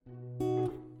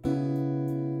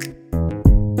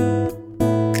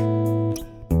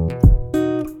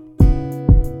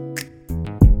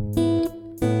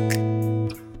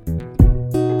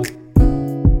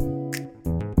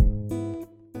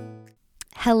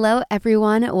Hello,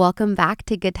 everyone. Welcome back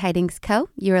to Good Tidings Co.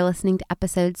 You are listening to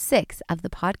episode 6 of the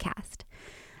podcast.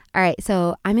 All right,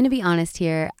 so I'm going to be honest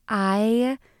here.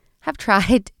 I have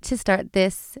tried to start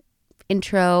this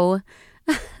intro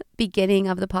beginning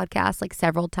of the podcast like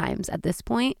several times at this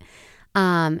point.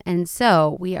 And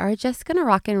so we are just going to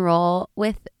rock and roll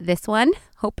with this one,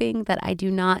 hoping that I do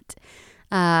not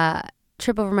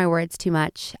trip over my words too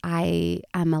much. I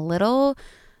am a little...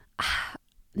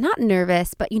 not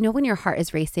nervous, but you know when your heart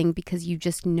is racing because you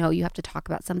just know you have to talk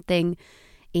about something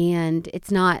and it's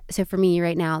not. So for me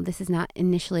right now, this is not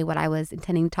initially what I was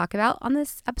intending to talk about on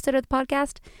this episode of the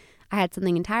podcast. I had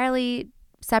something entirely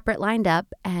separate lined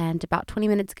up and about 20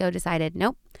 minutes ago decided,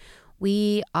 nope,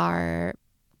 we are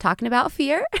talking about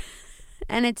fear.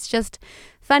 And it's just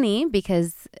funny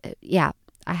because,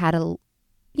 I had a,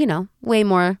 way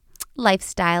more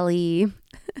lifestyle-y,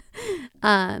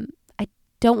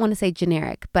 don't want to say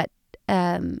generic, but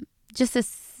just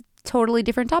this totally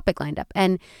different topic lined up.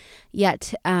 And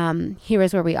yet here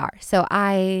is where we are. So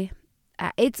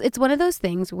it's one of those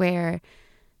things where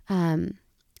I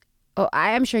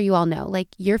am sure you all know, like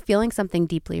you're feeling something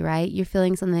deeply, right? You're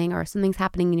feeling something or something's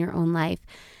happening in your own life.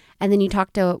 And then you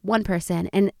talk to one person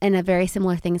and a very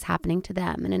similar thing is happening to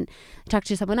them. And then you talk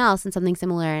to someone else and something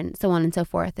similar and so on and so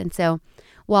forth. And so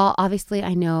while obviously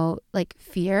I know like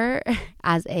fear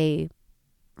as a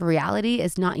reality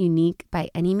is not unique by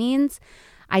any means,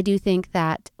 I do think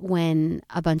that when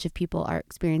a bunch of people are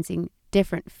experiencing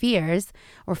different fears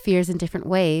or fears in different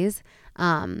ways,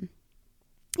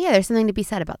 there's something to be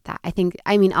said about that.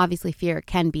 I mean, obviously fear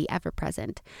can be ever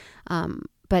present,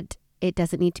 but it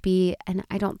doesn't need to be, and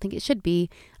I don't think it should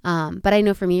be. But I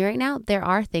know for me right now, there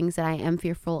are things that I am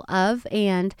fearful of.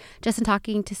 And just in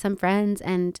talking to some friends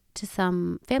and to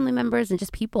some family members and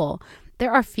just people,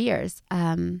 there are fears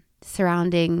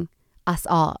surrounding us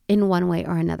all in one way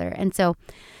or another. And so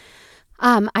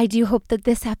I do hope that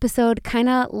this episode kind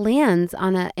of lands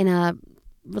in a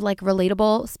like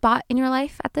relatable spot in your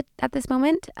life at this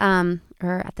moment,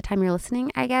 or at the time you're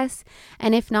listening, I guess.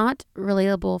 And if not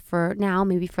relatable for now,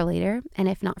 maybe for later. And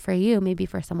if not for you, maybe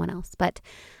for someone else. But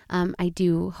I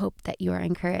do hope that you are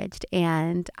encouraged.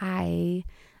 And I'm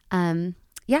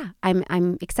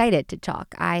excited to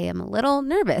talk. I am a little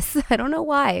nervous. I don't know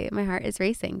why. My heart is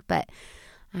racing, but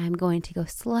I'm going to go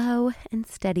slow and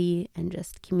steady and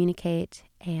just communicate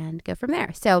and go from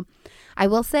there. So I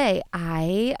will say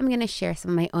I am going to share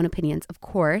some of my own opinions, of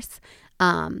course.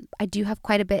 I do have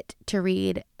quite a bit to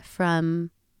read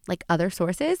from like other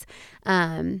sources,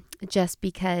 just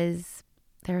because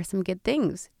there are some good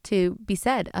things to be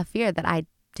said of fear that I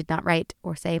did not write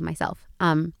or say myself.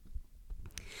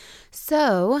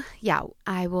 So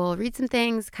I will read some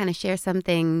things, kind of share some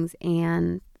things,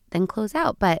 and then close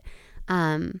out. But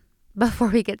before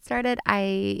we get started,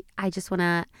 I just want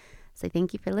to say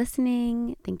thank you for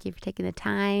listening. Thank you for taking the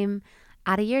time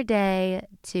out of your day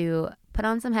to put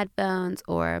on some headphones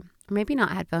or maybe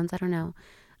not headphones. I don't know.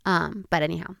 But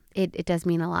anyhow, it does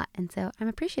mean a lot. And so I'm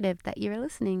appreciative that you're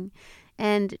listening.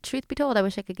 And truth be told, I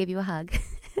wish I could give you a hug.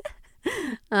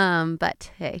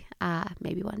 But hey,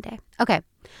 maybe one day. Okay.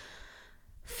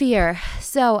 Fear.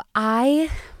 So all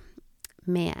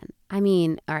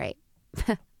right.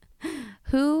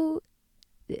 Who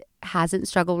hasn't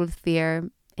struggled with fear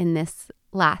in this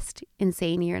last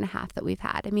insane year and a half that we've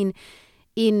had? I mean,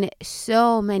 in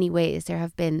so many ways, there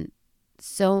has been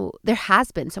so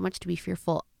much to be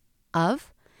fearful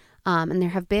of. And there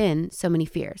have been so many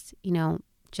fears,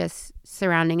 just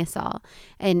surrounding us all.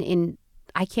 And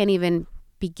I can't even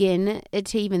begin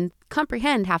to even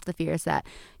comprehend half the fears that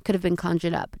could have been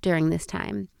conjured up during this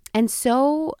time. And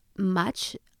so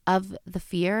much of the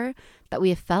fear that we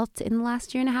have felt in the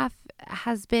last year and a half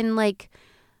has been like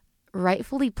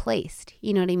rightfully placed.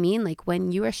 You know what I mean? Like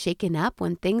when you are shaken up,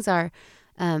 when things are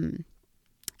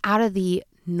out of the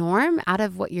norm, out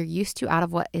of what you're used to, out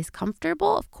of what is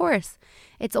comfortable, of course,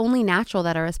 it's only natural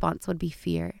that our response would be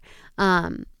fear.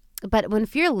 But when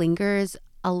fear lingers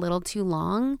a little too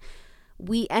long,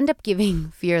 we end up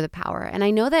giving fear the power. And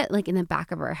I know that like in the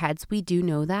back of our heads, we do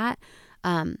know that.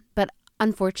 But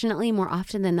unfortunately, more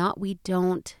often than not, we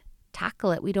don't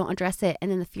tackle it. We don't address it. And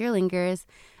then the fear lingers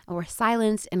and we're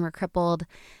silenced and we're crippled.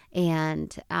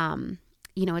 And,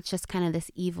 it's just kind of this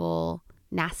evil,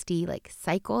 nasty like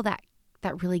cycle that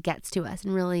really gets to us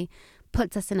and really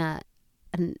puts us in a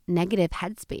negative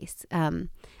headspace.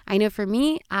 I know for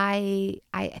me, I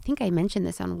think I mentioned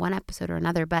this on one episode or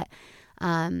another, but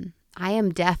I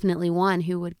am definitely one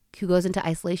who goes into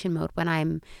isolation mode when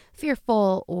I'm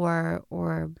fearful or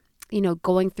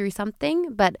going through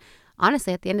something. But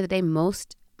honestly, at the end of the day,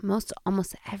 most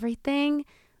almost everything,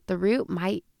 the root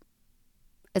might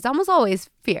it's almost always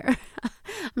fear.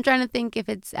 I'm trying to think if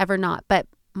it's ever not, but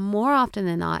more often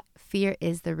than not, fear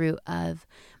is the root of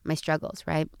my struggles,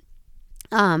 right?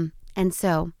 And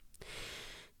so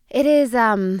it is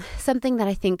something that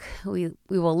I think we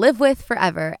will live with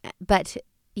forever. But,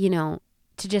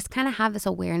 to just kind of have this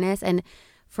awareness and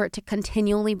for it to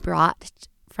continually brought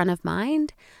front of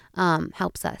mind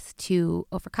helps us to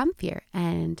overcome fear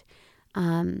and,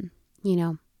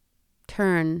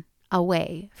 turn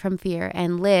away from fear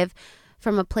and live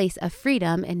from a place of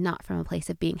freedom and not from a place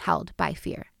of being held by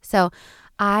fear. So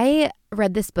I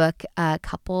read this book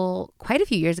quite a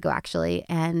few years ago, actually,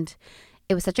 and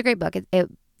it was such a great book.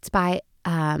 It's by,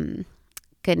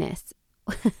 goodness.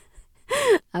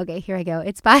 Okay, here I go.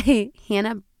 It's by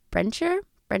Hannah Brencher.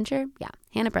 Yeah,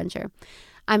 Hannah Brencher.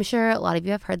 I'm sure a lot of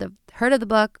you have heard of the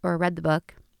book or read the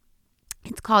book.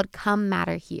 It's called Come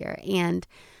Matter Here. And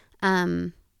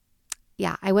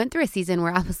I went through a season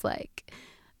where I was like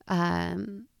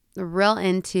real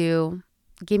into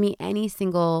give me any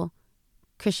single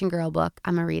Christian girl book,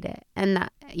 I'm gonna read it. And I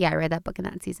read that book in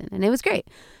that season and it was great.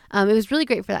 It was really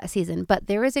great for that season. But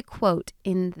there is a quote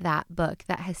in that book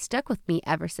that has stuck with me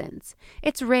ever since.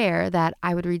 It's rare that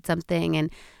I would read something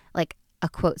and like a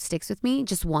quote sticks with me,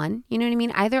 just one, you know what I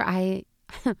mean? Either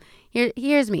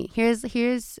here's me.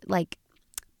 Here's like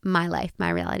my life,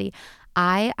 my reality.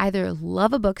 I either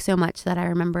love a book so much that I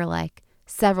remember like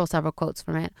several quotes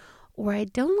from it, or I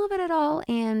don't love it at all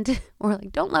or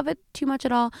like don't love it too much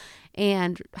at all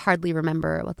and hardly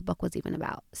remember what the book was even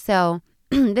about. So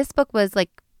this book was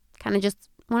like kind of just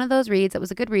one of those reads. It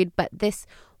was a good read, but this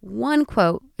one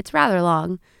quote, it's rather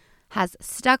long, has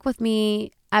stuck with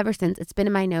me ever since. It's been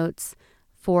in my notes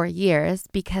for years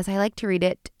because I like to read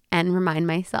it and remind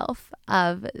myself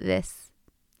of this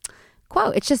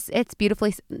quote. It's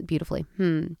beautifully.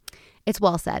 It's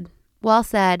well said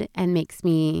and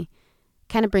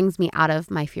kind of brings me out of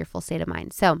my fearful state of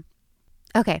mind. So,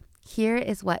 okay, here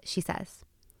is what she says.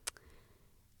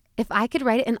 If I could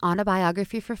write an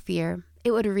autobiography for fear,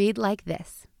 it would read like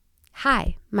this.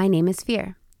 Hi, my name is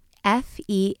Fear.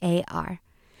 Fear.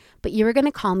 But you are going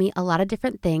to call me a lot of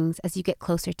different things as you get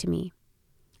closer to me.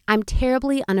 I'm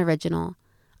terribly unoriginal.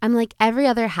 I'm like every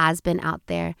other has-been out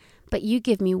there, but you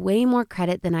give me way more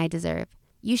credit than I deserve.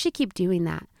 You should keep doing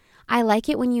that. I like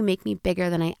it when you make me bigger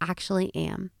than I actually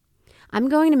am. I'm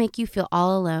going to make you feel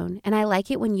all alone, and I like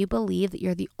it when you believe that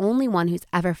you're the only one who's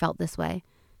ever felt this way.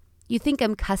 You think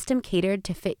I'm custom catered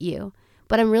to fit you,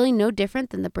 but I'm really no different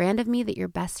than the brand of me that your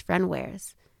best friend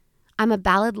wears. I'm a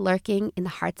ballad lurking in the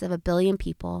hearts of a billion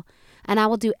people, and I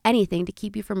will do anything to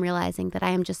keep you from realizing that I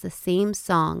am just the same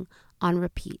song on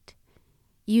repeat.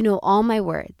 You know all my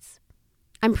words.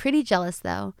 I'm pretty jealous,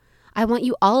 though. I want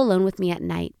you all alone with me at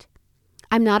night.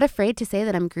 I'm not afraid to say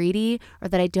that I'm greedy or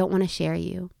that I don't want to share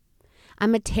you.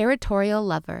 I'm a territorial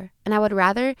lover, and I would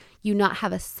rather you not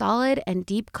have a solid and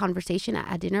deep conversation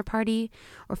at a dinner party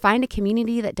or find a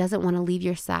community that doesn't want to leave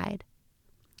your side.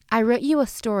 I wrote you a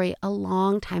story a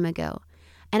long time ago,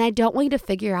 and I don't want you to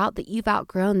figure out that you've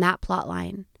outgrown that plot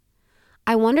line.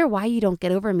 I wonder why you don't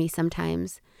get over me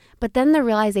sometimes, but then the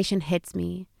realization hits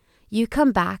me. You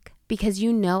come back because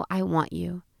you know I want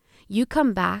you. You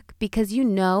come back because you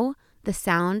know the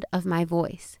sound of my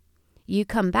voice. You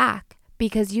come back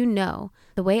because you know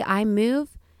the way I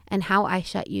move and how I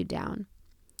shut you down.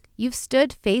 You've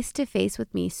stood face to face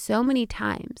with me so many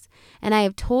times, and I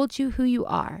have told you who you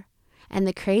are. And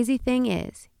the crazy thing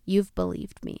is, you've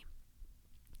believed me.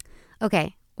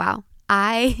 Okay, wow.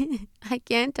 I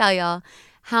can't tell y'all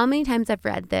how many times I've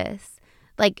read this.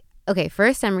 Like, okay,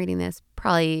 first I'm reading this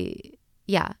probably,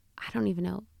 I don't even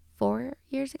know, 4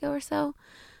 years ago or so,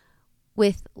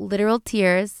 with literal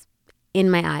tears in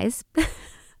my eyes.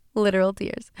 Literal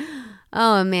tears.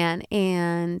 Oh, man.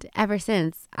 And ever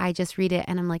since, I just read it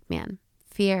and I'm like, man,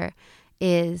 fear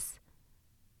is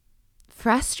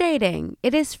frustrating.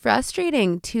 It is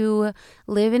frustrating to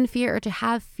live in fear or to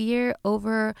have fear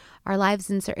over our lives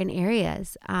in certain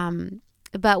areas.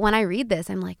 But when I read this,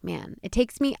 I'm like, man, it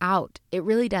takes me out. It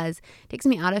really does. It takes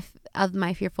me out of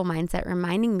my fearful mindset,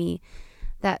 reminding me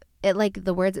that it, like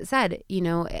the words it said,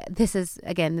 this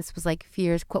was like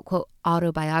Fear's quote, quote,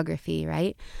 autobiography,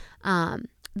 right?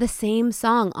 The same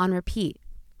song on repeat,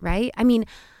 right? I mean,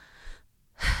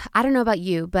 I don't know about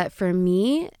you, but for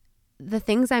me, the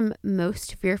things I'm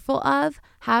most fearful of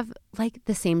have like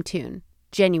the same tune.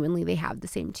 Genuinely, they have the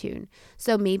same tune.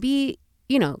 So maybe,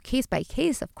 case by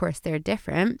case, of course, they're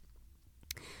different.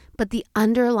 But the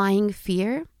underlying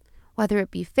fear, whether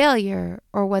it be failure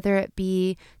or whether it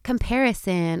be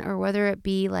comparison or whether it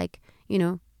be like,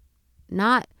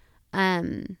 not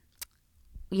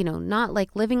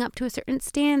like living up to a certain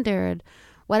standard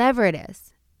whatever it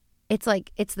is. It's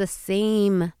like it's the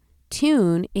same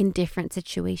tune in different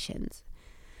situations.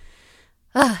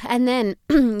 And then,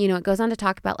 it goes on to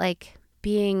talk about like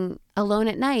being alone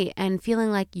at night and feeling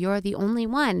like you're the only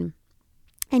one.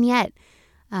 And yet,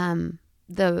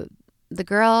 the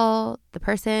girl, the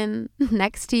person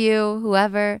next to you,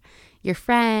 whoever, your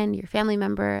friend, your family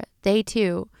member, they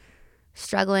too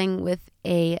struggling with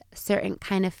a certain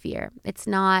kind of fear. It's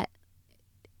not,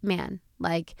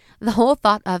 like the whole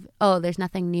thought of, oh, there's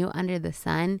nothing new under the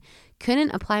sun couldn't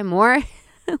apply more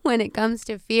when it comes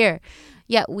to fear.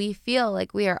 Yet we feel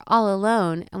like we are all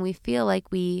alone and we feel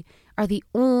like we are the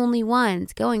only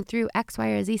ones going through X, Y,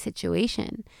 or Z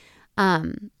situation.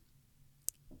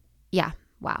 Yeah.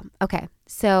 Wow. Okay.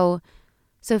 So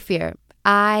fear.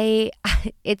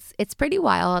 It's pretty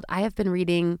wild. I have been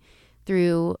reading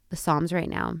through the Psalms right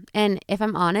now. And if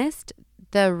I'm honest,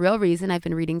 the real reason I've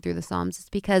been reading through the Psalms is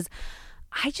because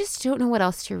I just don't know what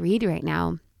else to read right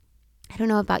now. I don't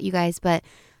know about you guys, but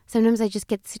sometimes I just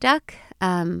get stuck.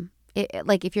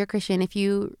 Like if you're a Christian, if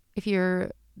you're,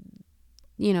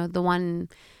 what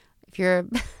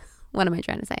am I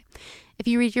trying to say? If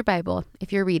you read your Bible,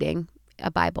 if you're reading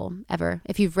a Bible ever,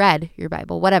 if you've read your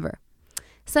Bible, whatever,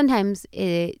 sometimes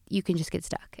you can just get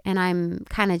stuck. And I'm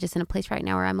kind of just in a place right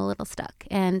now where I'm a little stuck.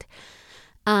 And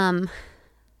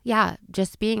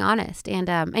just being honest. And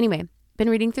anyway, been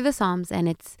reading through the Psalms, and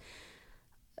it's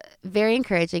very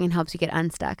encouraging and helps you get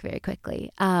unstuck very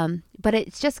quickly. But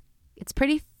it's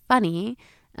pretty funny.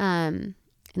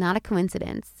 Not a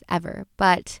coincidence ever,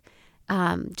 but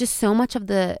just so much of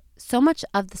the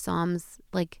Psalms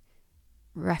like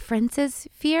references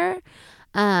fear.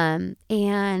 And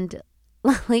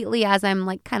lately, as I'm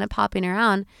like kind of popping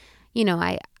around,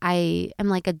 I am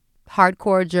like a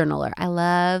hardcore journaler. I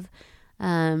love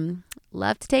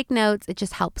to take notes. It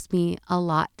just helps me a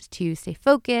lot to stay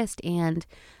focused and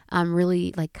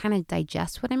really like kind of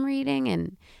digest what I'm reading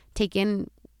and take in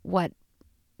what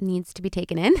needs to be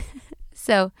taken in.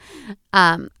 So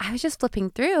I was just flipping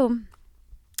through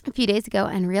a few days ago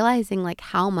and realizing like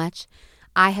how much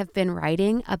I have been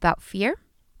writing about fear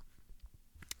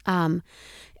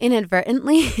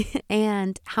inadvertently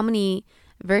and how many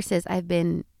verses I've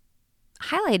been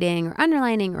highlighting or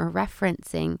underlining or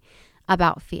referencing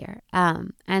about fear.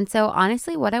 And so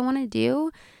honestly, what I want to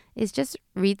do is just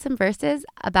read some verses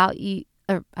about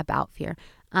fear.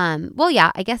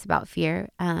 I guess about fear.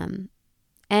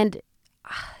 And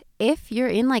if you're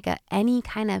in like any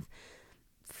kind of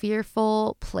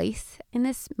fearful place in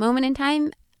this moment in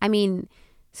time, I mean,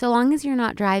 so long as you're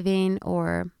not driving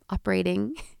or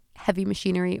operating heavy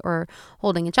machinery or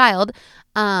holding a child,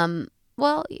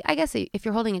 well, I guess if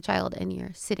you're holding a child and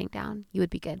you're sitting down, you would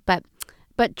be good. But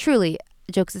truly,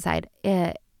 jokes aside,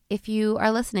 if you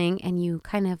are listening and you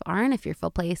kind of are in a fearful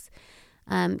place,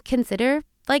 consider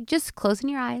like just closing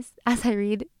your eyes as I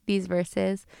read these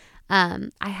verses. I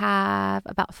have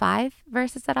about 5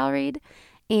 verses that I'll read,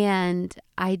 and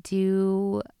I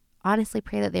do honestly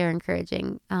pray that they're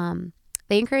encouraging.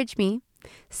 They encourage me,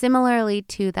 similarly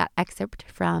to that excerpt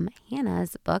from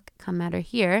Hannah's book, Come Matter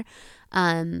Here.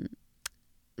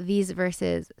 These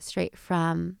verses straight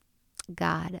from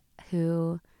God,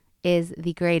 who is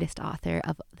the greatest author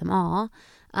of them all.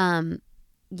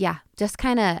 Just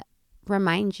kind of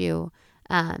remind you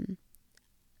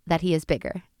that he is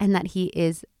bigger and that he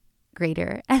is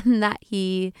greater and that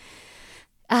he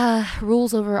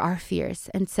rules over our fears.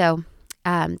 And so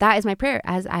that is my prayer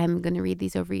as I'm going to read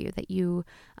these over you, that you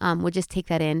would just take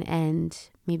that in, and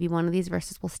maybe one of these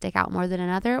verses will stick out more than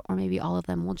another, or maybe all of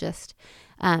them will just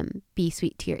be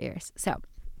sweet to your ears. So,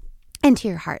 and to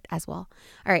your heart as well.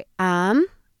 All right.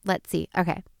 Let's see.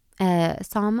 Okay.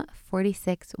 Psalm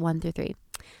 46, 1-3.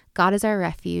 God is our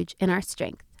refuge and our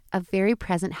strength, a very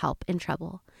present help in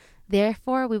trouble.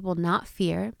 Therefore we will not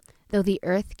fear, though the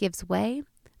earth gives way,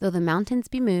 though the mountains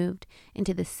be moved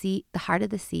into the sea, the heart of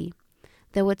the sea,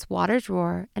 though its waters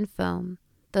roar and foam,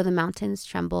 though the mountains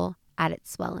tremble at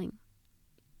its swelling.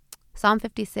 Psalm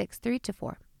 56,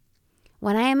 3-4.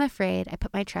 When I am afraid, I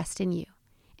put my trust in you.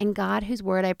 In God, whose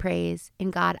word I praise, in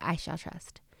God I shall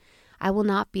trust. I will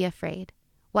not be afraid.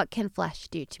 What can flesh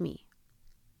do to me?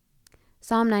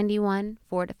 Psalm 91,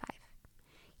 4-5.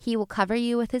 He will cover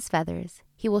you with his feathers.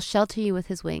 He will shelter you with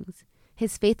his wings.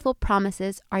 His faithful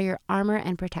promises are your armor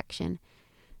and protection.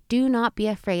 Do not be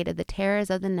afraid of the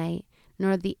terrors of the night,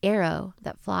 nor the arrow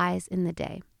that flies in the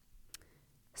day.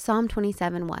 Psalm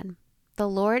 27, 1. The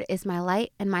Lord is my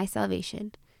light and my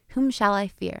salvation. Whom shall I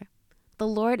fear? The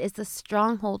Lord is the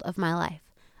stronghold of my life.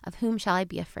 Of whom shall I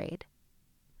be afraid?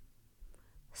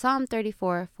 Psalm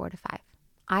 34, 4-5.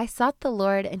 I sought the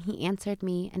Lord, and he answered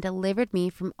me and delivered me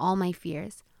from all my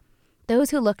fears.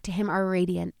 Those who look to him are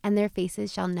radiant, and their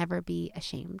faces shall never be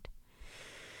ashamed.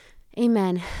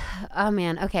 Amen. Oh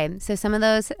man. Okay. So some of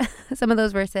those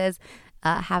verses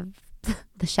have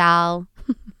the shall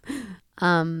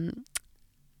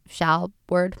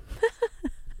word.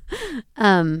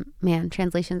 Man,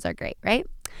 translations are great, right?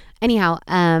 Anyhow,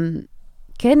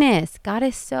 goodness, God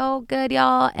is so good,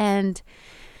 y'all. And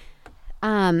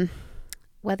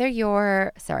whether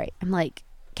you're, sorry, I'm like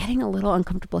getting a little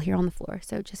uncomfortable here on the floor.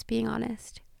 So just being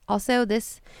honest. Also,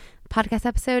 this podcast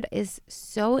episode is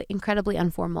so incredibly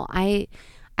informal. I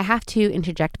have to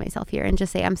interject myself here and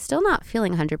just say I'm still not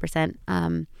feeling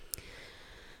 100%.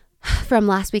 From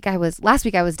last week I was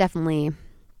definitely,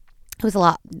 it was a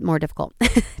lot more difficult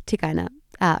to kind of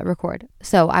record.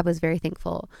 So I was very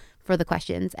thankful for the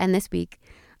questions. And this week,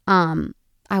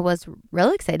 I was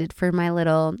really excited for my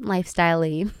little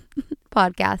lifestyle-y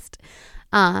podcast.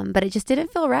 But it just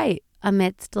didn't feel right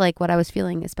amidst like what I was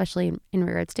feeling, especially in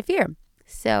regards to fear.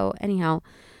 So anyhow,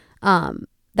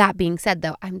 that being said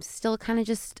though, I'm still kind of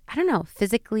just, I don't know,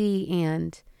 physically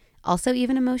and also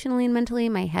even emotionally and mentally,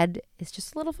 my head is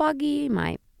just a little foggy.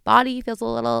 My body feels a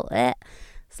little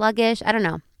sluggish. I don't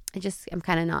know. I'm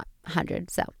kind of not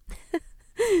 100. So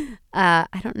I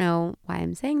don't know why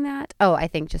I'm saying that. Oh, I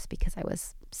think just because I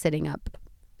was sitting up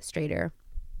straighter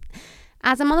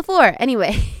as I'm on the floor.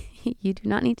 Anyway, you do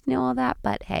not need to know all that,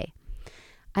 but hey,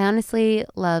 I honestly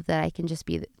love that I can just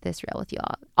be this real with you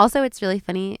all. Also, it's really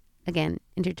funny, again,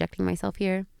 interjecting myself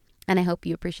here, and I hope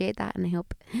you appreciate that, and I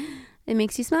hope it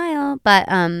makes you smile. But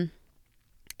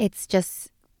it's just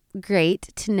great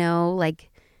to know like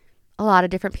a lot of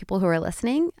different people who are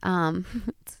listening.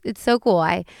 It's so cool.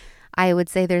 I would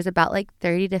say there's about like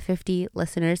 30 to 50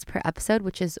 listeners per episode,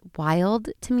 which is wild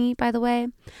to me, by the way.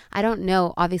 I don't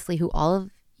know, obviously, who all of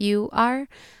you are,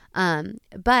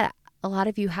 but a lot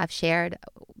of you have shared,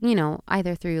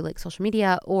 either through like social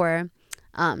media or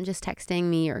just texting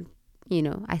me, or,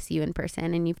 I see you in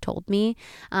person and you've told me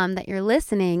that you're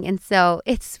listening. And so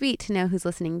it's sweet to know who's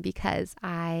listening, because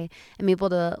I am able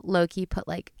to low-key put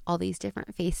like all these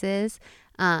different faces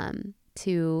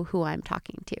to who I'm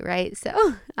talking to, right?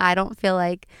 So I do feel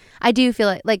like I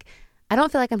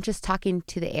don't feel like I'm just talking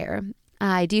to the air.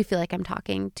 I do feel like I'm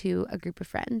talking to a group of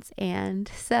friends. And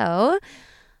so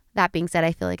that being said,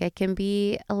 I feel like I can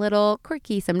be a little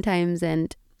quirky sometimes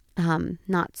and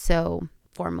not so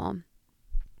formal.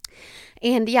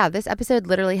 And yeah, this episode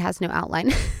literally has no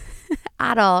outline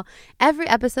at all. Every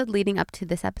episode leading up to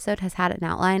this episode has had an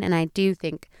outline, and I do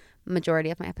think majority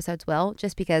of my episodes will,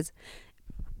 just because,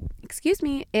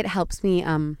 it helps me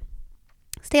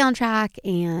stay on track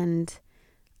and,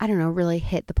 I don't know, really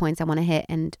hit the points I want to hit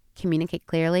and communicate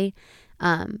clearly.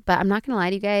 But I'm not going to lie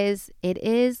to you guys. It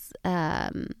is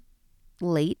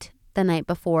late the night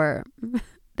before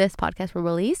this podcast will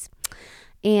release.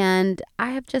 And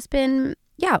I have just been,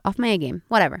 off my A game.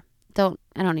 Whatever. I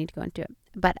don't need to go into it.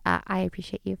 But I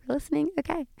appreciate you for listening.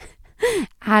 Okay.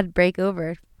 Ad break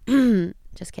over.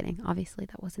 Just kidding. Obviously,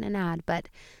 that wasn't an ad, but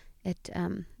it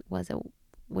was a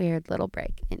weird little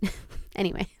break.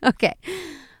 Anyway, okay.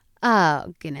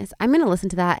 Oh, goodness. I'm going to listen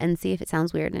to that and see if it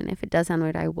sounds weird. And if it does sound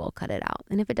weird, I will cut it out.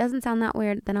 And if it doesn't sound that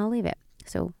weird, then I'll leave it.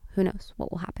 So who knows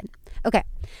what will happen. Okay.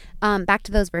 Back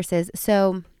to those verses.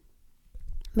 So,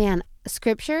 man,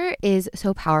 scripture is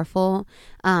so powerful.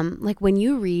 Like when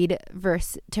you read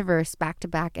verse to verse, back to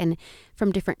back, and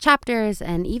from different chapters,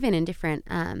 and even in different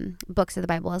books of the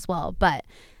Bible as well. But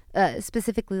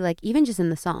specifically, like even just in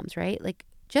the Psalms, right? Like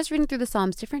just reading through the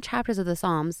Psalms, different chapters of the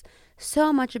Psalms,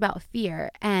 so much about fear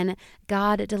and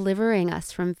God delivering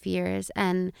us from fears,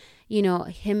 and,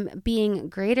 him being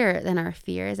greater than our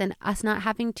fears, and us not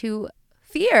having to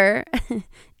fear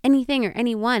anything or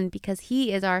anyone, because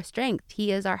he is our strength.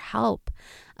 He is our help.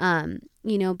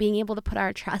 Being able to put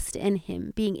our trust in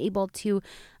him, being able to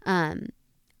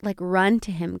run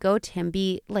to him, go to him,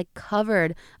 be like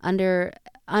covered under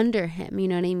him, you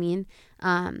know what I mean?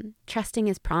 Trusting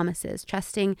his promises,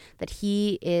 trusting that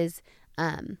he is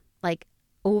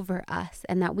over us,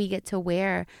 and that we get to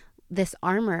wear this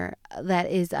armor that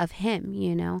is of him,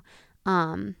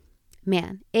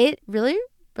 man, it really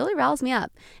riles me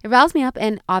up. It riles me up,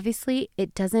 and obviously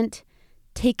it doesn't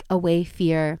take away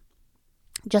fear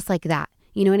just like that.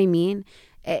 You know what I mean?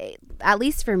 At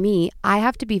least for me, I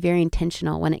have to be very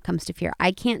intentional when it comes to fear.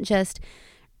 I can't just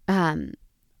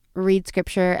read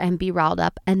scripture and be riled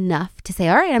up enough to say,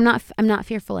 all right, I'm not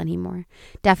fearful anymore.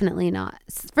 Definitely not.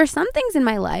 For some things in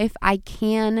my life, I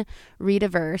can read a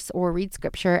verse or read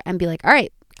scripture and be like, all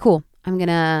right, cool. I'm going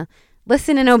to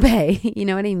listen and obey. You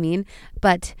know what I mean?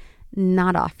 But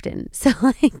not often. So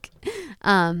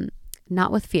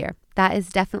not with fear. That is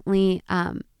definitely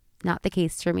not the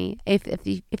case for me.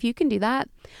 If you can do that,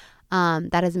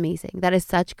 that is amazing. That is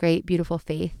such great, beautiful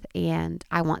faith. And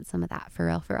I want some of that for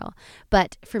real, for real.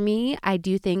 But for me, I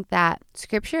do think that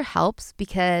scripture helps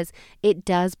because it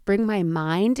does bring my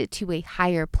mind to a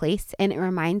higher place. And it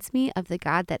reminds me of the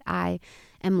God that I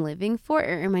am living for.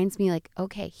 It reminds me like,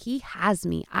 okay, he has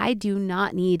me. I do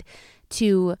not need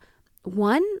to,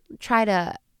 one, try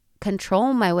to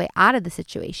control my way out of the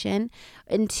situation.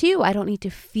 And two, I don't need to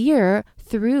fear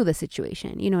through the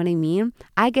situation. You know what I mean?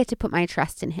 I get to put my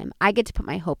trust in him. I get to put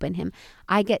my hope in him.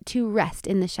 I get to rest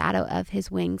in the shadow of his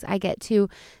wings. I get to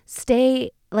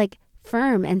stay like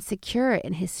firm and secure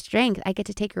in his strength. I get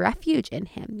to take refuge in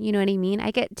him. You know what I mean?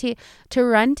 I get to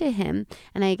run to him,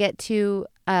 and I get to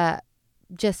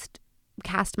just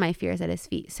cast my fears at his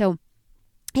feet. So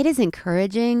it is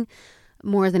encouraging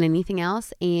more than anything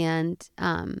else, and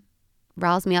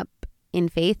riles me up in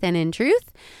faith and in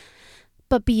truth.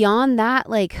 But beyond that,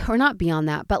 or not beyond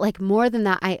that, but more than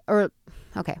that, what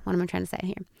am I trying to say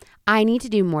here? I need to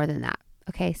do more than that.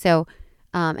 Okay. So,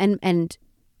 and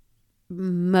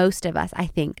most of us, I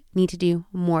think, need to do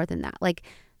more than that.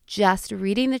 Just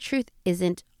reading the truth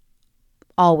isn't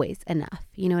always enough.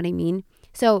 You know what I mean?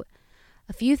 So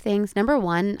a few things. Number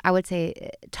one, I would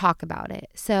say talk about it.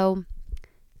 So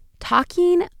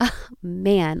talking,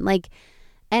 man,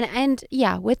 and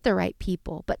yeah, with the right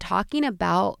people, but talking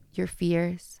about your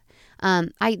fears.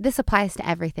 This applies to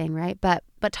everything, right? But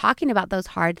talking about those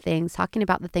hard things, talking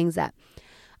about the things that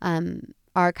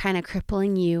are kind of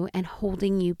crippling you and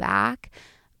holding you back.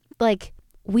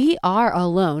 We are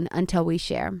alone until we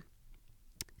share.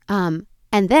 And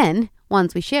then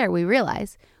once we share, we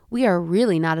realize we are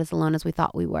really not as alone as we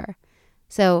thought we were.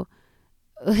 So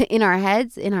in our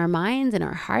heads, in our minds, in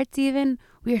our hearts even,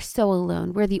 we are so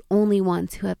alone. We're the only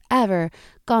ones who have ever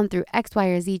gone through X, Y,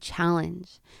 or Z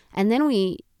challenge. And then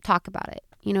we talk about it.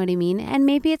 You know what I mean? And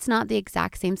maybe it's not the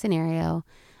exact same scenario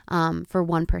for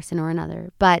one person or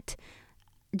another, but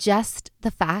just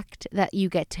the fact that you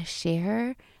get to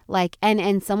share,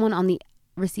 and someone on the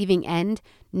receiving end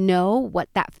know what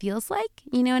that feels like.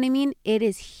 You know what I mean? It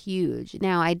is huge.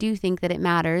 Now, I do think that it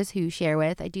matters who you share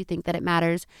with. I do think that it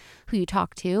matters who you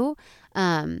talk to.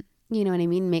 You know what I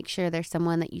mean? Make sure there's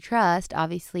someone that you trust,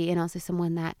 obviously, and also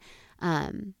someone that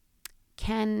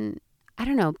can,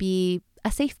 be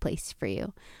a safe place for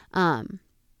you.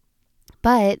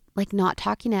 But not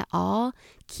talking at all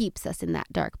keeps us in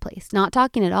that dark place. Not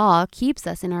talking at all keeps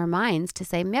us in our minds to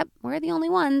say, yep, we're the only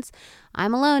ones.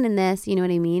 I'm alone in this. You know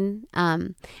what I mean?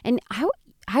 And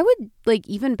I would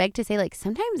even beg to say,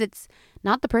 sometimes it's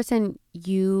not the person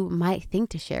you might think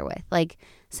to share with.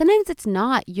 Sometimes it's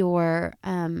not your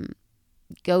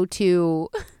go-to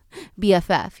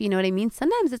BFF. You know what I mean?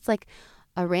 Sometimes it's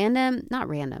a random, not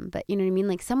random, but you know what I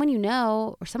mean? Someone you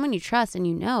know or someone you trust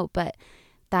and but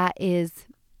that is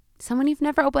someone you've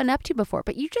never opened up to before,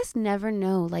 but you just never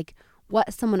know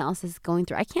what someone else is going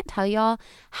through. I can't tell y'all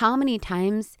how many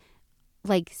times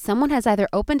someone has either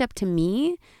opened up to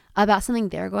me about something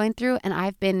they're going through, and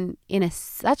I've been in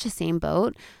such a same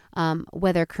boat,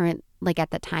 whether current,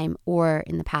 at the time or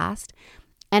in the past,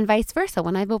 and vice versa.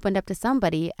 When I've opened up to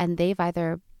somebody and they've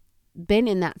either been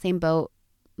in that same boat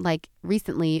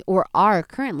recently or are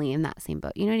currently in that same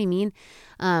boat, you know what I mean?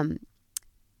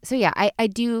 So yeah, I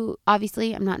do,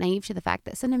 obviously, I'm not naive to the fact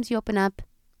that sometimes you open up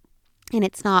and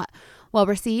it's not well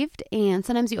received, and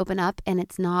sometimes you open up and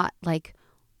it's not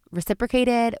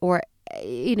reciprocated, or,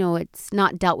 it's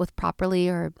not dealt with properly,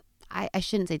 or I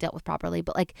shouldn't say dealt with properly,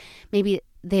 but maybe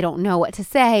they don't know what to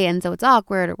say, and so it's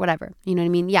awkward or whatever. You know what I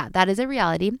mean? Yeah, that is a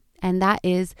reality. And that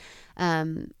is,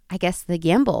 I guess, the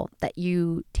gamble that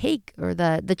you take, or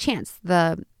the chance,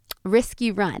 the risk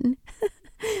you run.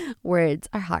 Words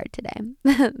are hard today.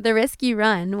 The risk you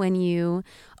run when you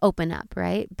open up,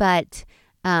 right? But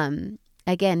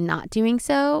again, not doing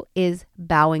so is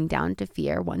bowing down to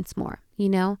fear once more,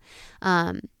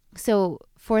 So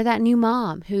for that new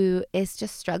mom who is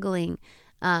just struggling,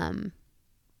 and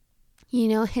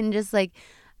just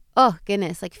oh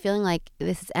goodness, feeling like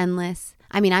this is endless.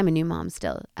 I mean, I'm a new mom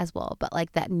still as well, but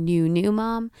that new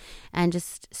mom, and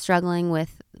just struggling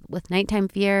with nighttime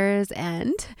fears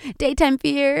and daytime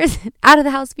fears, out of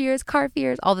the house fears, car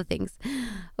fears, all the things.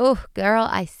 Oh, girl,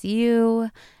 I see you,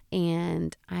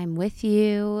 and I'm with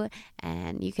you,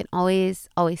 and you can always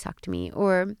talk to me.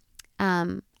 Or,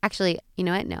 actually, you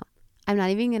know what? No. I'm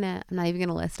not even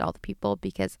gonna list all the people,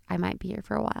 because I might be here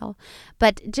for a while.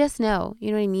 But just know,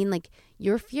 you know what I mean?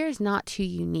 Your fear is not too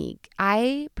unique.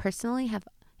 I personally have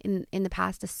in the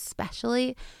past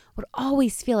especially would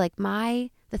always feel like my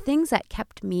the things that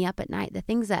kept me up at night, the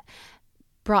things that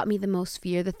brought me the most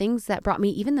fear, the things that brought me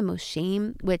even the most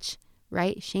shame, which,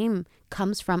 right, shame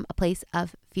comes from a place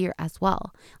of fear as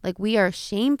well. Like we are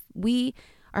filled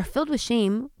with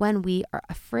shame when we are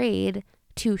afraid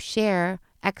to share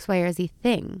X, Y, or Z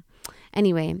thing.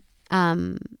 Anyway,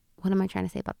 what am I trying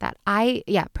to say about that? I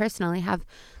personally have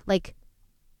like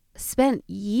spent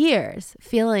years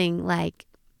feeling like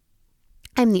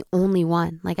I'm the only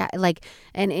one.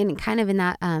 And kind of in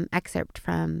that excerpt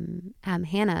from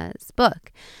Hannah's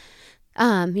book,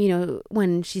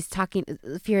 when she's talking,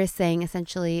 fear is saying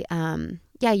essentially,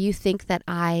 you think that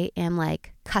I am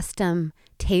like custom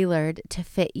tailored to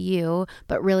fit you,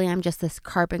 but really I'm just this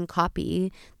carbon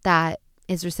copy that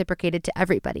is reciprocated to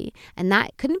everybody. And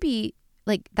that couldn't be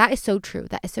like, that is so true.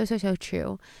 That is so, so, so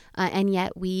true. And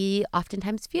yet we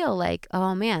oftentimes feel like,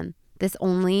 oh man, this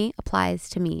only applies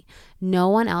to me. No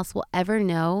one else will ever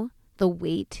know the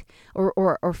weight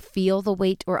or feel the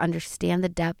weight or understand the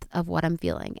depth of what I'm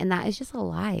feeling. And that is just a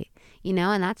lie,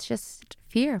 and that's just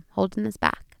fear holding us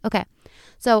back. Okay.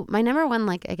 So my number one,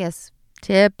 what is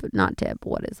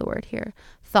the word here?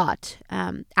 Thought,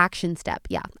 action step.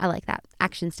 Yeah, I like that.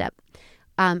 Action step.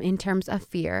 In terms of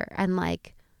fear and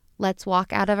let's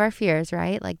walk out of our fears,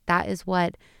 right? Like that is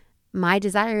what my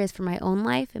desire is for my own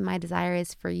life, and my desire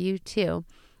is for you too.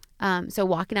 So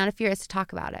walking out of fear is to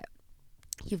talk about it.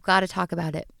 You've got to talk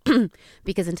about it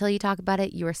because until you talk about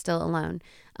it, you are still alone.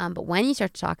 But when you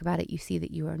start to talk about it, you see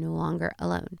that you are no longer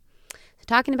alone. So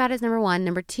talking about it is number one.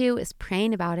 Number two is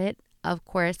praying about it. Of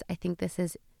course, I think this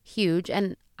is huge.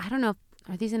 And I don't know,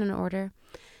 are these in an order?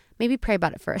 Maybe pray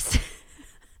about it first.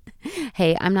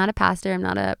 Hey, I'm not a pastor. I'm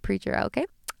not a preacher. Okay.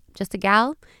 Just a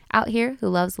gal out here who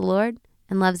loves the Lord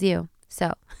and loves you.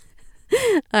 So,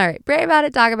 all right, pray about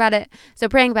it, talk about it. So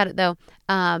praying about it though,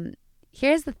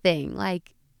 here's the thing,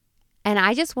 and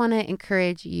I just want to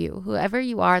encourage you, whoever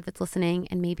you are that's listening,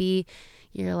 and maybe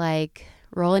you're like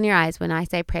rolling your eyes when I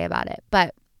say pray about it,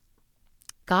 but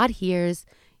God hears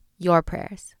your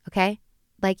prayers, okay?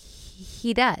 Like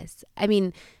he does. I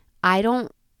mean, I'm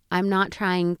not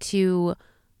trying to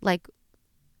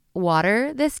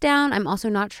water this down. I'm also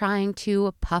not trying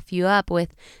to puff you up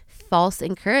with false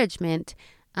encouragement.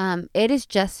 It is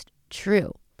just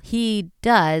true. He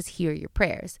does hear your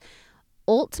prayers.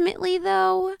 Ultimately,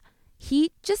 though,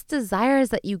 he just desires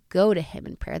that you go to him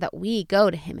in prayer, that we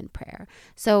go to him in prayer.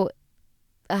 So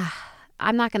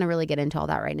I'm not going to really get into all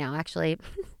that right now. Actually,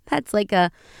 that's like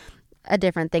a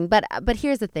different thing. But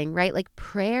here's the thing, right? Like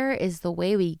prayer is the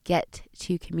way we get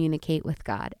to communicate with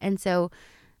God. And so,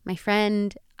 my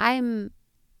friend, I'm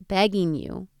begging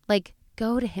you,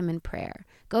 go to him in prayer.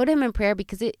 Go to him in prayer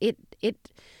because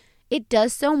it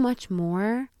does so much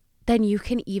more than you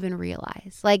can even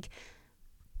realize.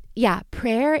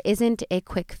 Prayer isn't a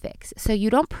quick fix. So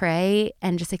you don't pray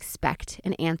and just expect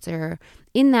an answer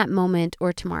in that moment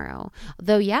or tomorrow.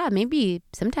 Though, maybe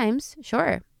sometimes,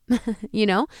 sure,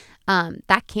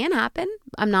 that can happen.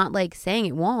 I'm not saying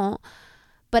it won't.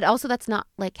 But also that's not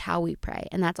how we pray.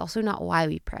 And that's also not why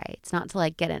we pray. It's not to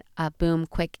get a boom,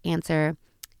 quick answer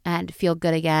and feel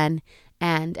good again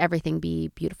and everything be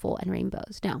beautiful and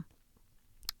rainbows. No.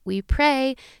 We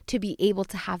pray to be able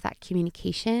to have that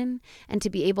communication and to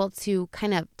be able to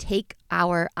kind of take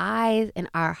our eyes and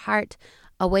our heart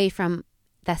away from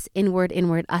this inward,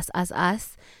 us,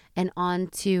 and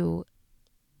onto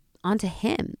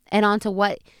him and onto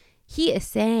what he is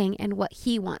saying and what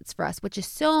he wants for us, which is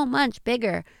so much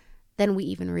bigger than we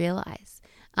even realize.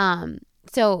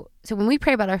 So when we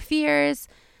pray about our fears,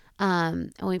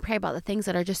 and we pray about the things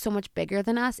that are just so much bigger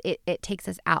than us, it takes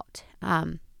us out,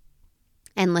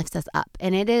 and lifts us up.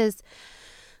 And it is,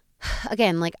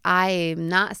 again, I'm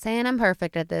not saying I'm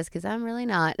perfect at this because I'm really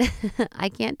not. I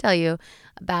can't tell you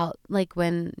about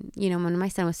when my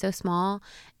son was so small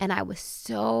and I was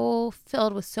so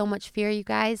filled with so much fear, you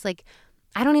guys,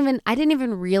 I didn't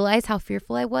even realize how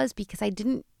fearful I was because I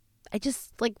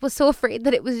just was so afraid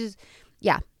that it was just,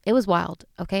 it was wild.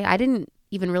 Okay. I didn't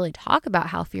even really talk about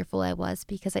how fearful I was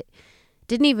because it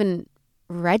didn't even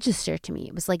register to me.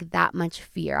 It was that much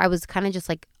fear. I was kind of just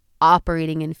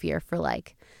operating in fear for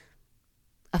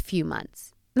a few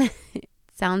months. It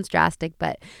sounds drastic,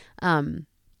 but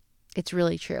it's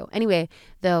really true. Anyway,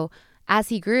 though, as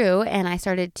he grew and I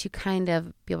started to kind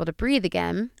of be able to breathe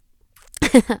again,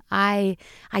 I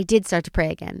did start to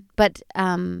pray again. But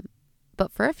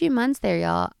for a few months there,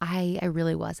 y'all, I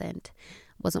really wasn't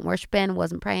worshiping,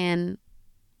 wasn't praying,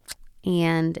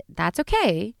 and that's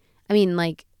okay. I mean,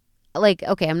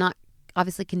 okay, I'm not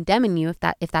obviously condemning you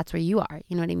if that's where you are,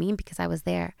 you know what I mean? Because I was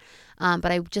there. But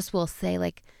I just will say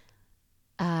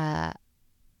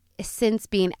since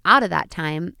being out of that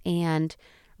time and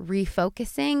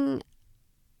refocusing,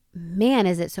 man,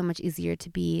 is it so much easier to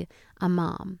be a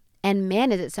mom. And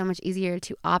man, is it so much easier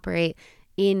to operate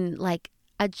in like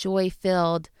a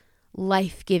joy-filled,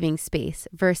 life-giving space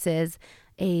versus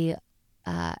a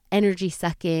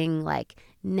energy-sucking, like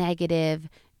negative,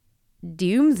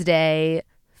 doomsday,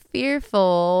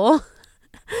 fearful,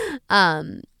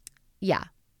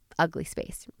 ugly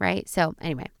space, right? So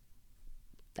anyway,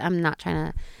 I'm not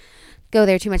trying to go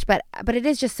there too much, but it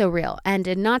is just so real.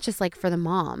 And not just like for the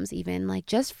moms, even like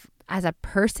just as a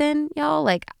person, y'all,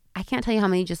 like I can't tell you how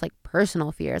many just like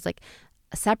personal fears, like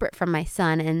separate from my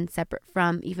son and separate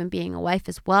from even being a wife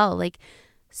as well, like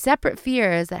separate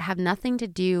fears that have nothing to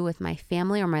do with my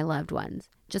family or my loved ones,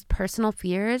 just personal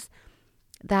fears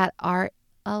that are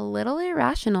a little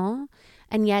irrational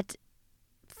and yet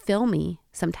fill me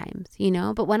sometimes,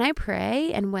 but when I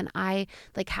pray and when I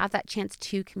like have that chance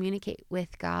to communicate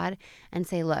with God and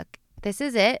say, look, this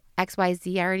is it,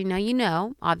 XYZ, I already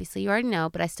know, obviously you already know,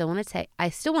 but I still want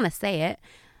to say it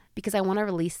because I want to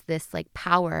release this like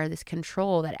power, this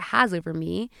control that it has over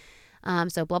me.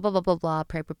 So blah, blah, blah, blah, blah,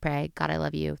 pray. God, I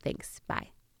love you. Thanks. Bye.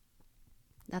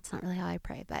 That's not really how I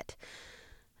pray, but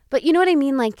you know what I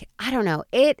mean? Like, I don't know.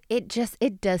 It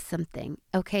does something.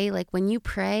 Okay. Like when you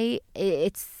pray,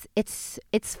 it's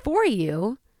for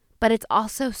you, but it's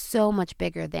also so much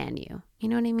bigger than you. You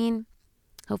know what I mean?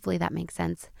 Hopefully that makes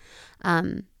sense.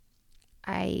 Okay.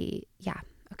 I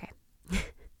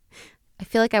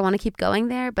feel like I want to keep going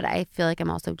there, but I feel like I'm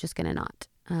also just going to not.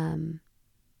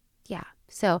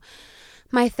 So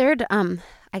my third,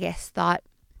 I guess, thought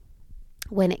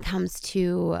when it comes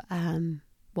to,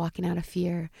 walking out of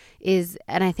fear is,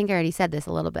 and I think I already said this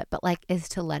a little bit, but like, is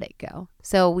to let it go.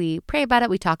 So we pray about it,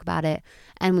 we talk about it,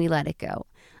 and we let it go.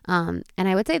 And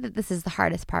I would say that this is the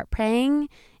hardest part. Praying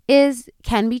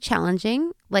can be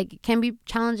challenging. Like it can be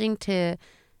challenging to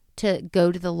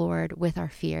go to the Lord with our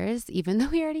fears, even though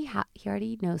he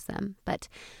already knows them. But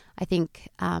I think,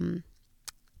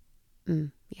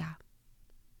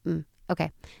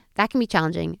 okay, that can be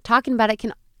challenging. Talking about it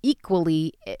can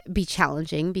equally be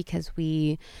challenging because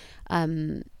fear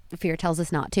tells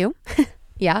us not to.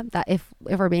 That if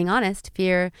we're being honest,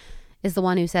 fear is the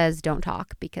one who says don't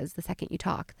talk, because the second you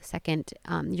talk, the second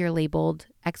you're labeled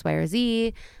X, Y, or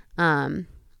Z, you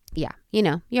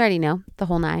already know the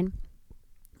whole nine.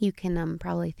 You can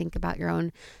probably think about your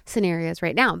own scenarios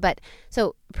right now. But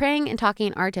so praying and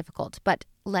talking are difficult, but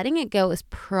letting it go is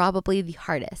probably the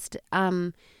hardest.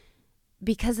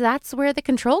 Because that's where the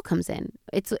control comes in.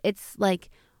 It's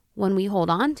like when we hold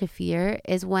on to fear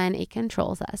is when it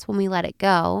controls us. When we let it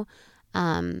go,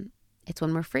 it's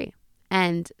when we're free.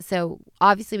 And so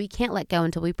obviously we can't let go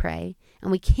until we pray,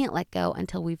 and we can't let go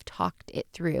until we've talked it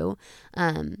through.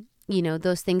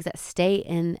 Those things that stay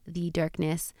in the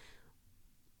darkness,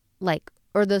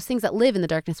 or those things that live in the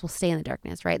darkness will stay in the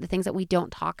darkness, right? The things that we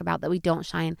don't talk about, that we don't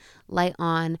shine light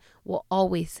on, will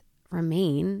always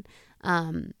remain.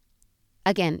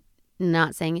 Again,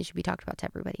 not saying it should be talked about to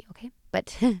everybody, okay?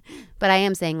 But I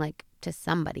am saying like to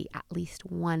somebody, at least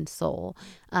one soul.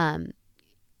 And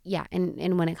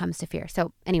when it comes to fear.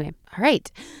 So anyway, all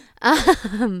right.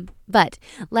 But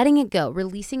letting it go,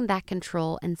 releasing that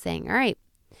control and saying, all right,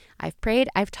 I've prayed,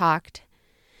 I've talked,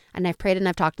 and I've prayed and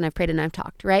I've talked and I've prayed and I've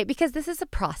talked, right? Because this is a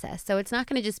process. So it's not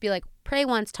going to just be like pray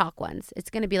once, talk once. It's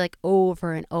going to be like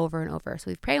over and over and over. So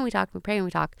we've prayed and we talk, we pray and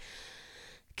we talk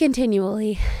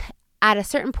continually. At a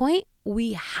certain point,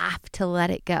 we have to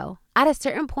let it go. At a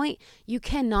certain point, you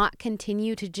cannot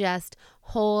continue to just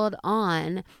hold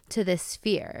on to this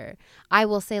fear. I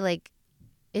will say, like,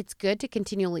 it's good to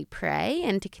continually pray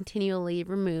and to continually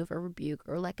remove or rebuke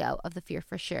or let go of the fear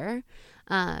for sure.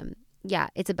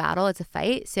 It's a battle, it's a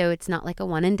fight, so it's not like a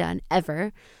one and done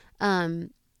ever.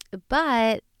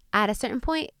 But at a certain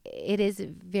point, it is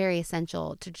very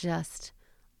essential to just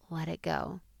let it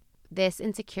go. This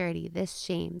insecurity, this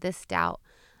shame, this doubt,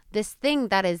 this thing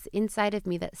that is inside of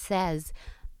me that says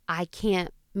I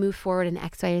can't move forward in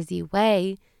X, Y, or Z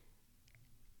way,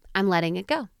 I'm letting it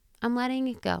go. I'm letting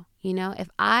it go. If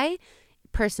I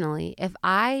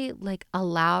like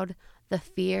allowed the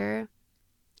fear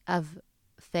of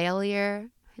failure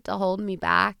to hold me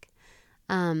back,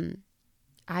 I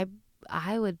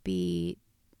would be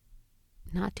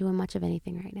not doing much of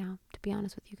anything right now, to be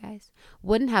honest with you guys.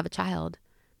 Wouldn't have a child,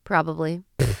 probably.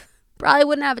 Probably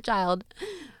wouldn't have a child.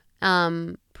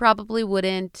 Probably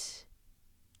wouldn't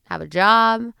have a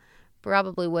job.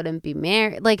 Probably wouldn't be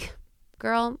married. Like,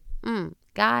 girl,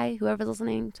 guy, whoever's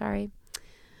listening, sorry.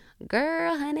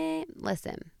 Girl, honey,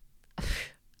 listen.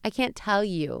 I can't tell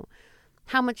you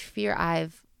how much fear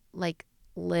I've like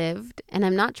lived, and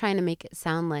I'm not trying to make it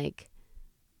sound like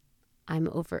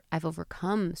I've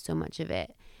overcome so much of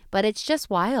it, but it's just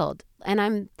wild, and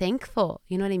I'm thankful.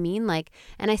 You know what I mean? Like,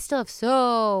 and I still have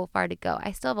so far to go.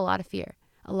 I still have a lot of fear,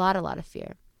 a lot of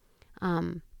fear.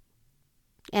 And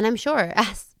I'm sure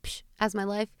as my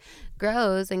life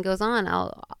grows and goes on,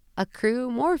 I'll accrue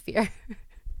more fear.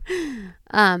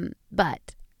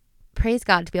 But praise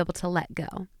God to be able to let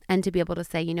go and to be able to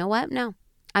say, you know what? No,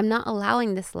 I'm not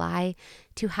allowing this lie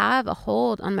to have a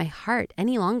hold on my heart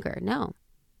any longer. No,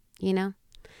 you know?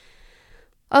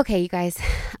 Okay, you guys,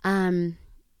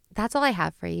 that's all I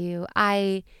have for you.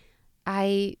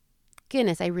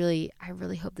 Goodness, I really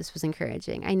hope this was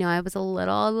encouraging. I know I was a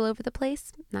little all over the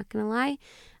place, not gonna lie.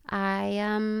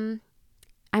 I'm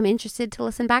interested to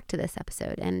listen back to this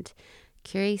episode and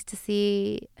curious to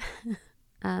see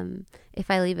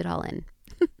if I leave it all in.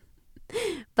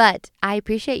 But I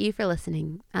appreciate you for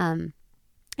listening. And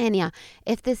yeah,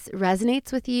 if this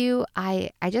resonates with you,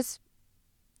 I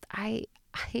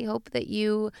hope that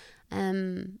you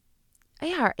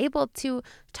are able to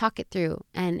talk it through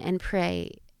and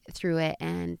pray through it,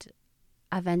 and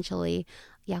eventually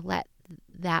let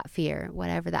that fear,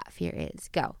 whatever that fear is,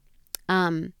 go.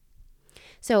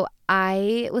 So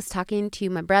I was talking to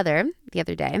my brother the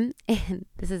other day, and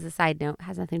this is a side note,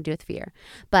 has nothing to do with fear,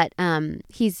 but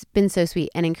he's been so sweet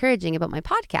and encouraging about my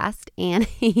podcast, and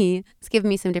he's given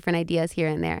me some different ideas here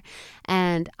and there.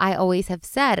 And I always have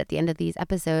said at the end of these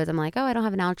episodes, I'm like, oh, I don't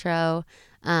have an outro.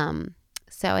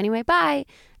 So anyway, bye.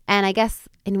 And I guess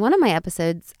in one of my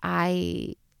episodes,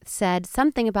 I said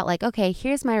something about like, okay,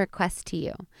 here's my request to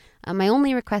you. My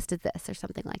only request is this, or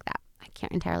something like that. I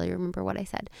can't entirely remember what I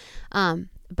said.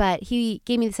 But he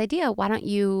gave me this idea. Why don't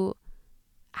you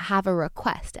have a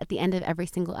request at the end of every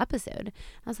single episode?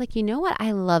 I was like, you know what?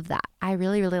 I love that. I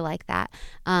really, really like that.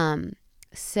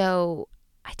 So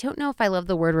I don't know if I love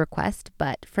the word request,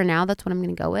 but for now, that's what I'm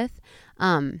going to go with.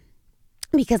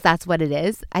 Because that's what it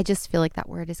is. I just feel like that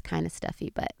word is kind of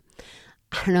stuffy, but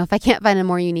I don't know, if I can't find a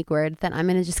more unique word, then I'm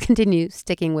going to just continue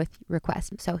sticking with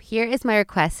request. So here is my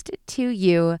request to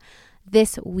you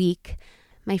this week,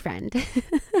 my friend.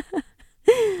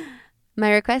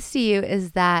 My request to you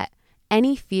is that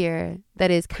any fear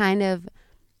that is kind of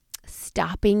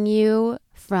stopping you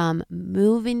from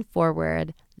moving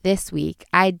forward this week,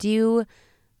 I do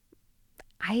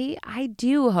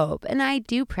hope and I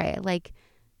do pray, like,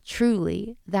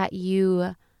 truly, that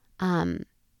you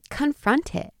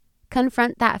confront it.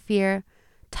 Confront that fear.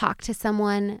 Talk to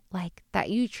someone like that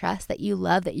you trust, that you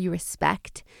love, that you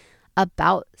respect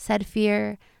about said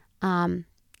fear,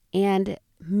 and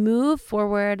move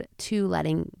forward to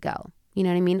letting go. You know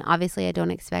what I mean? Obviously, I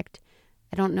don't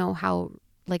know how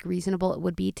reasonable it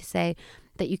would be to say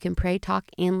that you can pray,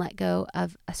 talk, and let go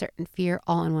of a certain fear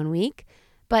all in 1 week,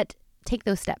 but take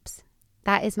those steps.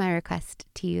 That is my request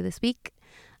to you this week.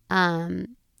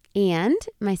 And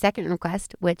my second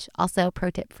request, which also pro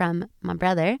tip from my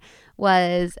brother,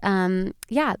 was,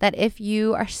 that if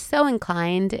you are so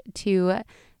inclined to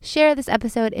share this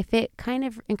episode, if it kind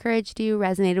of encouraged you,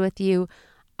 resonated with you,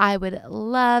 I would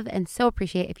love and so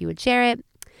appreciate if you would share it.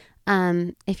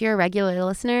 If you're a regular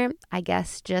listener, I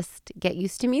guess just get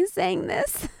used to me saying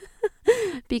this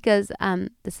because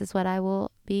this is what I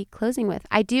will be closing with.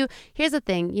 Here's the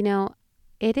thing,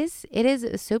 it is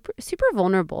super, super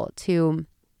vulnerable to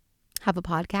have a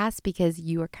podcast because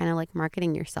you are kind of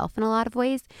marketing yourself in a lot of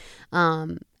ways.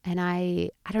 And I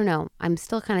don't know, I'm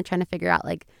still kind of trying to figure out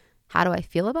how do I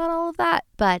feel about all of that?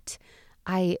 But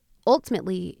I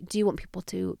ultimately do want people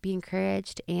to be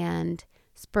encouraged and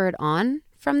spurred on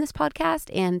from this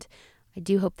podcast. And I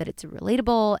do hope that it's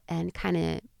relatable and kind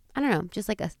of, I don't know, just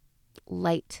a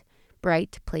light,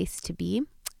 bright place to be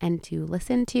and to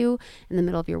listen to in the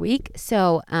middle of your week.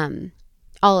 So,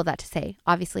 all of that to say,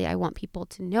 obviously, I want people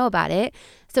to know about it.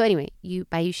 So anyway,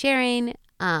 by you sharing,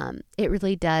 it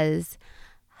really does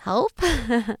help,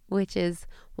 which is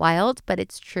wild, but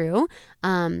it's true.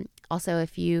 Also,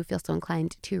 if you feel so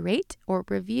inclined to rate or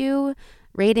review,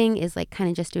 rating is kind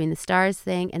of just doing the stars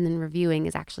thing, and then reviewing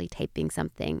is actually typing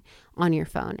something on your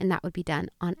phone, and that would be done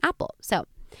on Apple. So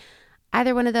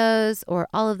either one of those or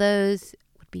all of those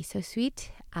would be so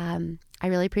sweet. I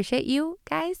really appreciate you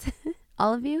guys.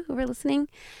 All of you who are listening,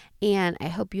 and I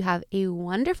hope you have a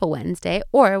wonderful Wednesday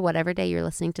or whatever day you're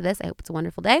listening to this. I hope it's a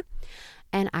wonderful day,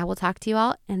 and I will talk to you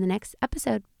all in the next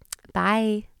episode.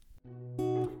 Bye.